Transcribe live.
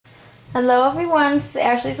Hello everyone, this is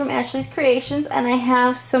Ashley from Ashley's Creations, and I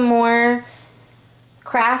have some more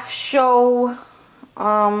craft show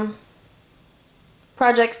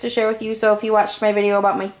projects to share with you. So if you watched my video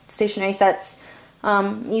about my stationery sets,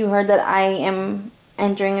 you heard that I am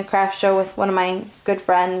entering a craft show with one of my good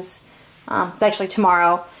friends. It's actually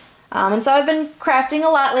tomorrow. And so I've been crafting a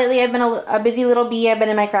lot lately. I've been a busy little bee. I've been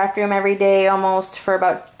in my craft room every day almost for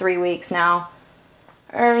about 3 weeks now.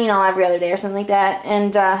 Or, you know, every other day or something like that.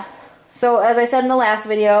 And, so, as I said in the last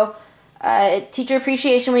video, Teacher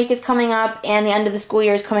Appreciation Week is coming up and the end of the school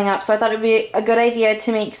year is coming up, so I thought it would be a good idea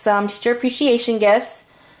to make some teacher appreciation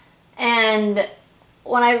gifts. And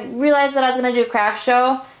when I realized that I was going to do a craft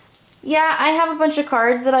show, yeah, I have a bunch of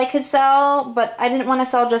cards that I could sell, but I didn't want to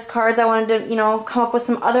sell just cards. I wanted to, you know, come up with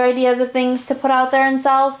some other ideas of things to put out there and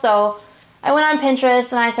sell. So I went on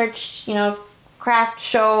Pinterest and I searched, you know, craft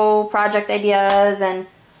show project ideas and,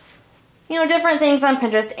 you know, different things on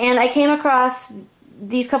Pinterest, and I came across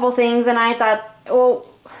these couple things, and I thought, well,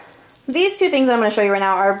 these two things that I'm going to show you right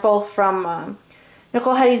now are both from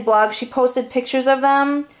Nicole Hetty's blog. She posted pictures of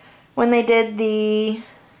them when they did I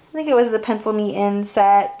think it was the Pencil Me In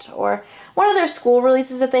set, or one of their school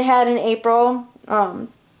releases that they had in April.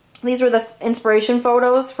 These were the inspiration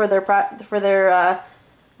photos for their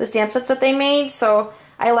the stamp sets that they made, so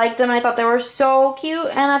I liked them. I thought they were so cute,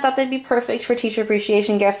 and I thought they'd be perfect for teacher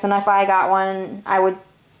appreciation gifts, and if I got one, I would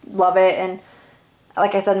love it. And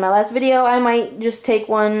like I said in my last video, I might just take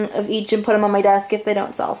one of each and put them on my desk if they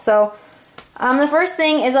don't sell. So the first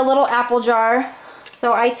thing is a little apple jar.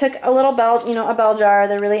 So I took a little bell, you know, a bell jar.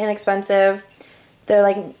 They're really inexpensive. They're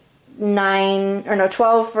like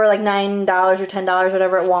 12 for like $9 or $10,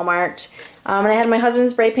 whatever, at Walmart. And I had my husband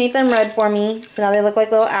spray paint them red for me, so now they look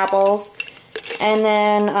like little apples. And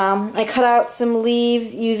then I cut out some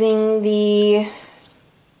leaves using the,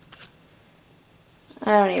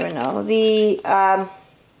 I don't even know, the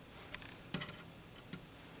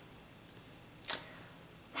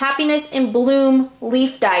Happiness in Bloom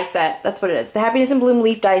leaf die set. That's what it is. The Happiness in Bloom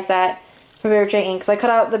leaf die set from Papertrey Ink. So I cut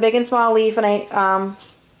out the big and small leaf, and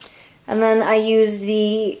and then I used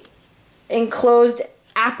the enclosed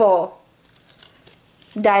apple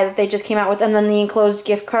die that they just came out with, and then the enclosed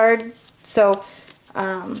gift card. So,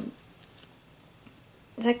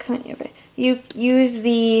 is that coming? You use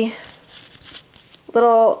the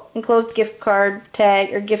little enclosed gift card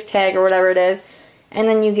tag, or gift tag, or whatever it is, and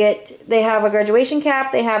then you get, they have a graduation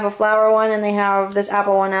cap, they have a flower one, and they have this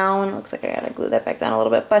apple one now, and it looks like I gotta glue that back down a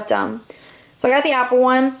little bit, but, so I got the apple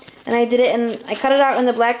one, and I did it, and I cut it out in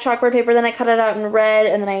the black chalkboard paper, then I cut it out in red,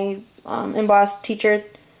 and then I embossed Teacher,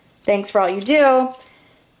 Thanks for All You Do.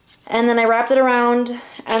 And then I wrapped it around,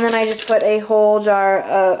 and then I just put a whole jar,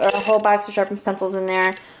 or a whole box of sharpened pencils in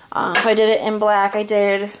there. So I did it in black. I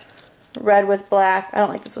did red with black. I don't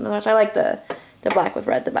like this one as much. I like the black with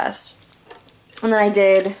red the best. And then I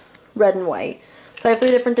did red and white. So I have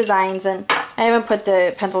 3 different designs, and I haven't put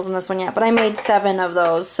the pencils in this one yet, but I made 7 of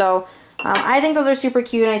those. So I think those are super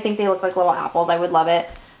cute, and I think they look like little apples. I would love it.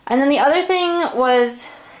 And then the other thing was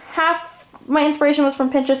my inspiration was from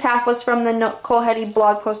Pinterest, half was from the Nicole Hetty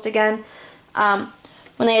blog post again. When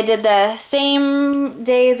they did the same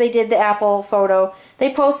day as they did the apple photo,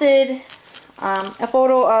 they posted a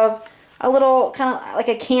photo of a little, kind of like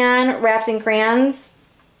a can wrapped in crayons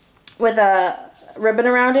with a ribbon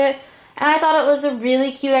around it. And I thought it was a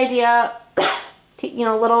really cute idea. You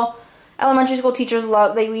know, little elementary school teachers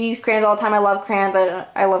we use crayons all the time. I love crayons.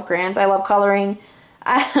 I love crayons. I love coloring.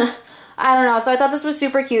 I don't know, so I thought this was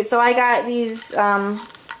super cute. So I got these, what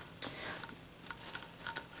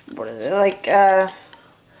are they, like,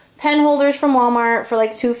 pen holders from Walmart for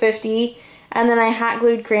like $2.50, and then I hot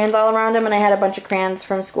glued crayons all around them, and I had a bunch of crayons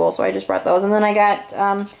from school, so I just brought those. And then I got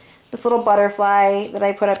this little butterfly that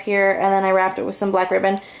I put up here, and then I wrapped it with some black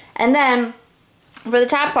ribbon. And then, for the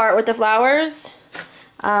top part with the flowers,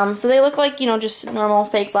 so they look like, you know, just normal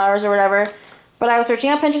fake flowers or whatever. But I was searching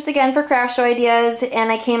on Pinterest again for craft show ideas,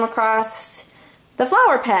 and I came across the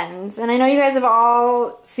flower pens. And I know you guys have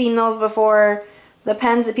all seen those before. The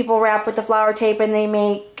pens that people wrap with the flower tape, and they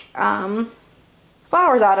make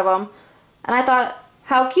flowers out of them. And I thought,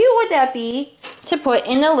 how cute would that be to put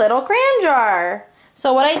in a little crayon jar?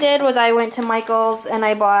 So what I did was I went to Michael's, and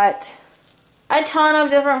I bought a ton of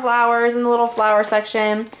different flowers in the little flower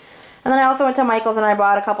section. And then I also went to Michael's, and I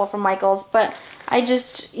bought a couple from Michael's. But I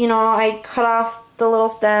just, you know, I cut off the little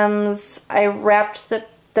stems, I wrapped the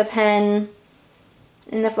pen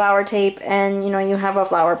in the flower tape, and, you know, you have a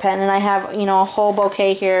flower pen. And I have, you know, a whole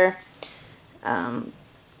bouquet here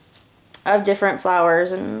of different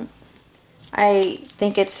flowers, and I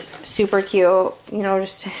think it's super cute, you know,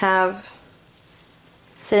 just to have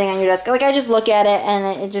sitting on your desk. Like, I just look at it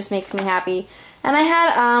and it just makes me happy. And I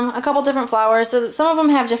had a couple different flowers. So some of them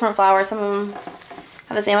have different flowers. Some of them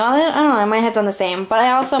have the same. I don't know. I might have done the same. But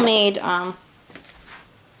I also made some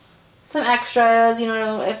extras, you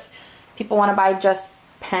know, if people want to buy just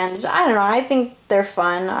pens. I don't know. I think they're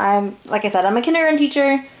fun. Like I said, I'm a kindergarten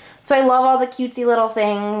teacher, so I love all the cutesy little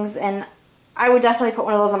things, and I would definitely put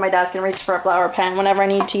one of those on my desk and reach for a flower pen whenever I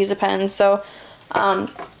need to use a pen. So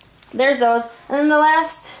there's those. And then the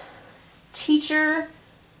last teacher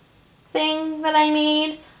thing that I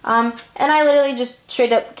made, and I literally just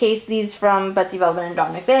straight up cased these from Betsy Velvet and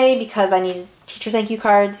Dawn McVeigh because I needed teacher thank you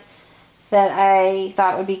cards that I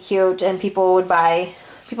thought would be cute and people would buy,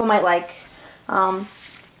 people might like,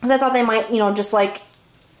 because I thought they might, you know, just like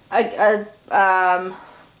a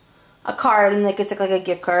card, and they could stick like a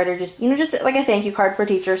gift card or just, you know, just like a thank you card for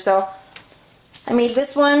teachers. So I made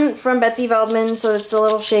this one from Betsy Veldman, so it's the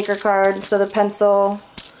little shaker card. So the pencil,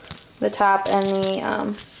 the top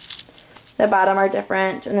and the bottom are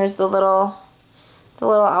different, and there's the little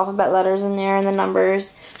alphabet letters in there and the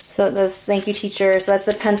numbers. So it says thank you teacher. So that's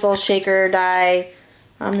the pencil shaker die,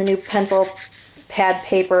 the new pencil pad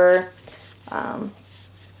paper.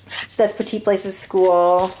 That's Petite Places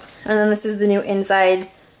School. And then this is the new inside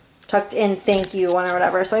tucked in thank you one or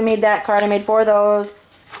whatever. So I made that card. I made 4 of those.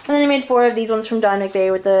 And then I made 4 of these ones from Dawn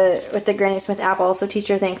McVeigh with the Granny Smith apple. So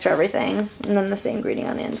teacher thanks for everything. And then the same greeting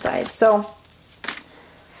on the inside. So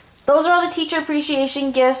those are all the teacher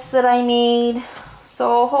appreciation gifts that I made.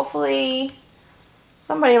 So hopefully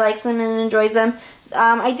somebody likes them and enjoys them.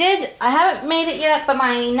 I haven't made it yet, but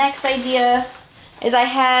my next idea is I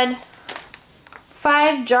had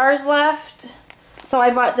 5 jars left. So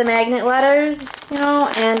I bought the magnet letters, you know,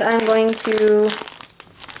 and I'm going to,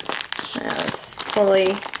 it's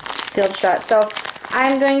totally sealed shut. So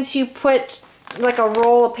I'm going to put like a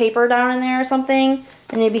roll of paper down in there or something,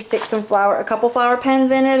 and maybe stick some a couple flower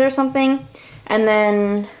pens in it or something, and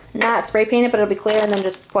then not spray paint it, but it'll be clear, and then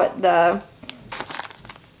just put the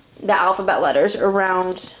alphabet letters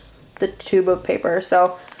around the tube of paper.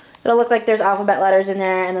 So it'll look like there's alphabet letters in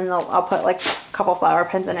there, and then I'll put like a couple flower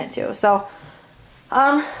pens in it too. So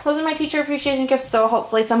those are my teacher appreciation gifts, so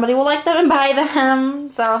hopefully somebody will like them and buy them.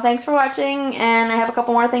 So thanks for watching, and I have a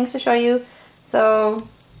couple more things to show you. So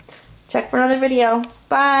check for another video.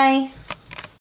 Bye!